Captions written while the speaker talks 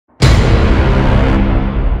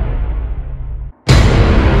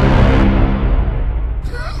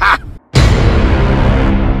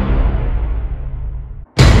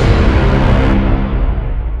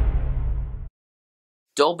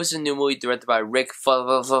Dope is a new movie directed by Rick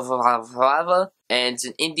Famuyiwa, and it's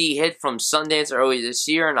an indie hit from Sundance earlier this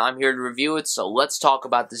year, and I'm here to review it, so let's talk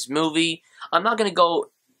about this movie. I'm not going to go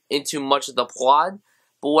into much of the plot,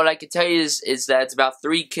 but what I can tell you is that it's about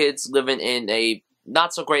 3 kids living in a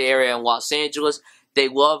not-so-great area in Los Angeles. They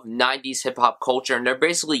love 90s hip-hop culture, and they're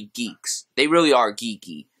basically geeks. They really are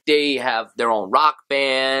geeky. They have their own rock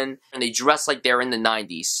band, and they dress like they're in the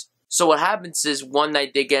 90s. So what happens is, one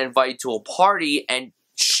night they get invited to a party, and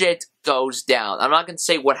shit goes down. I'm not going to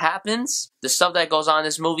say what happens. The stuff that goes on in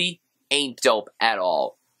this movie ain't dope at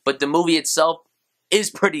all. But the movie itself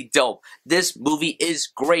is pretty dope. This movie is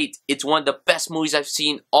great. It's one of the best movies I've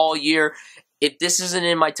seen all year. If this isn't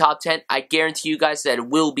in my top 10, I guarantee you guys that it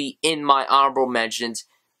will be in my honorable mentions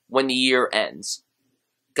when the year ends.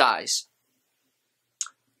 Guys,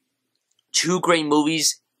 2 great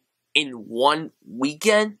movies in one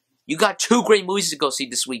weekend? You got 2 great movies to go see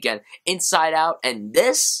this weekend. Inside Out and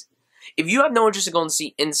this? If you have no interest in going to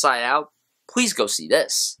see Inside Out, please go see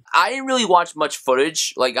this. I didn't really watch much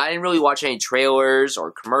footage. Like, I didn't really watch any trailers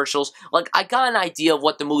or commercials. Like, I got an idea of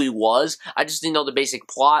what the movie was. I just didn't know the basic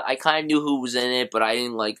plot. I kind of knew who was in it, but I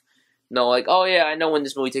didn't, know, oh yeah, I know when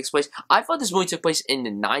this movie takes place. I thought this movie took place in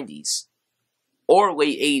the 90s. Or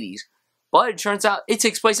late 80s. But it turns out it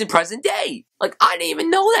takes place in present day. Like, I didn't even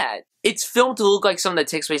know that. It's filmed to look like something that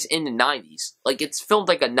takes place in the 90s. Like, it's filmed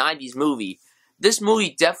like a 90s movie. This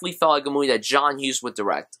movie definitely felt like a movie that John Hughes would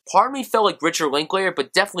direct. Part of me felt like Richard Linklater,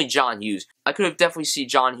 but definitely John Hughes. I could have definitely seen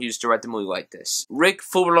John Hughes direct a movie like this. Rick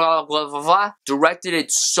Famuyiwa directed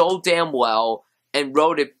it so damn well and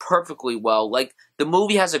wrote it perfectly well. Like, the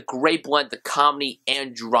movie has a great blend of comedy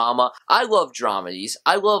and drama. I love dramedies.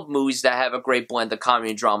 I love movies that have a great blend of comedy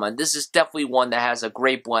and drama, and this is definitely one that has a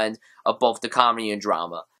great blend of both the comedy and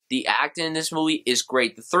drama. The acting in this movie is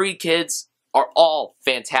great. The 3 kids are all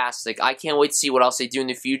fantastic. I can't wait to see what else they do in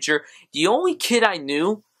the future. The only kid I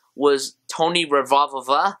knew was Tony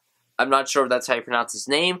Revolori. I'm not sure if that's how you pronounce his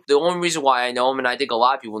name. The only reason why I know him, and I think a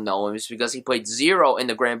lot of people know him, is because he played Zero in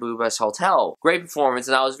the Grand Budapest Hotel. Great performance,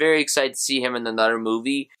 and I was very excited to see him in another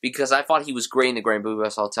movie because I thought he was great in the Grand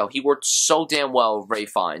Budapest Hotel. He worked so damn well with Ray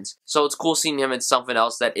Fiennes. So it's cool seeing him in something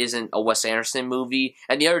else that isn't a Wes Anderson movie.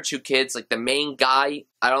 And the other 2 kids, like the main guy,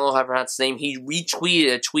 I don't know how to pronounce his name. He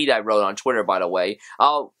retweeted a tweet I wrote on Twitter, by the way.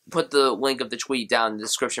 I'll put the link of the tweet down in the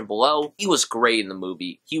description below. He was great in the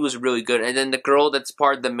movie. He was really good. And then the girl that's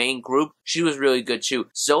part of the main group, she was really good too.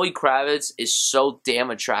 Zoe Kravitz is so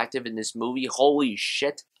damn attractive in this movie. Holy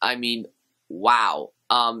shit. I mean, wow.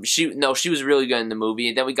 She was really good in the movie.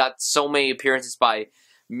 And then we got so many appearances by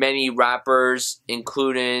many rappers,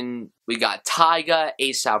 including we got Tyga,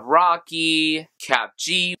 A$AP Rocky, Cap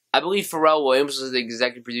G. I believe Pharrell Williams was the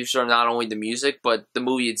executive producer of not only the music, but the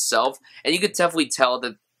movie itself. And you could definitely tell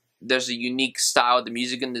that there's a unique style of the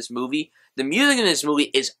music in this movie. The music in this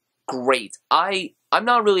movie is great. I'm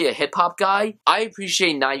not really a hip-hop guy. I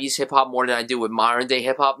appreciate 90s hip-hop more than I do with modern-day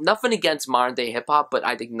hip-hop. Nothing against modern-day hip-hop, but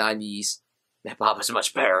I think 90s hip-hop is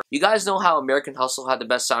much better. You guys know how American Hustle had the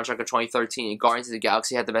best soundtrack of 2013 and Guardians of the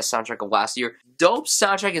Galaxy had the best soundtrack of last year? Dope's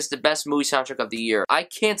soundtrack is the best movie soundtrack of the year. I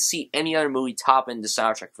can't see any other movie topping the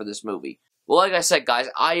soundtrack for this movie. Well, like I said, guys,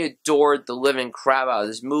 I adored the living crap out of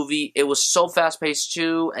this movie. It was so fast-paced,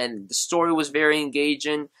 too, and the story was very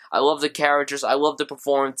engaging. I love the characters. I love the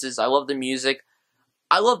performances. I love the music.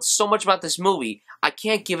 I loved so much about this movie. I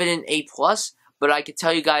can't give it an A+, but I can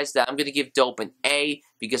tell you guys that I'm going to give Dope an A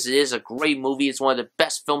because it is a great movie. It's one of the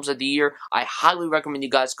best films of the year. I highly recommend you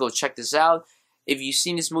guys go check this out. If you've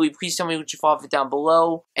seen this movie, please tell me what you thought of it down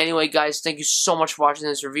below. Anyway, guys, thank you so much for watching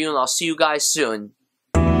this review, and I'll see you guys soon.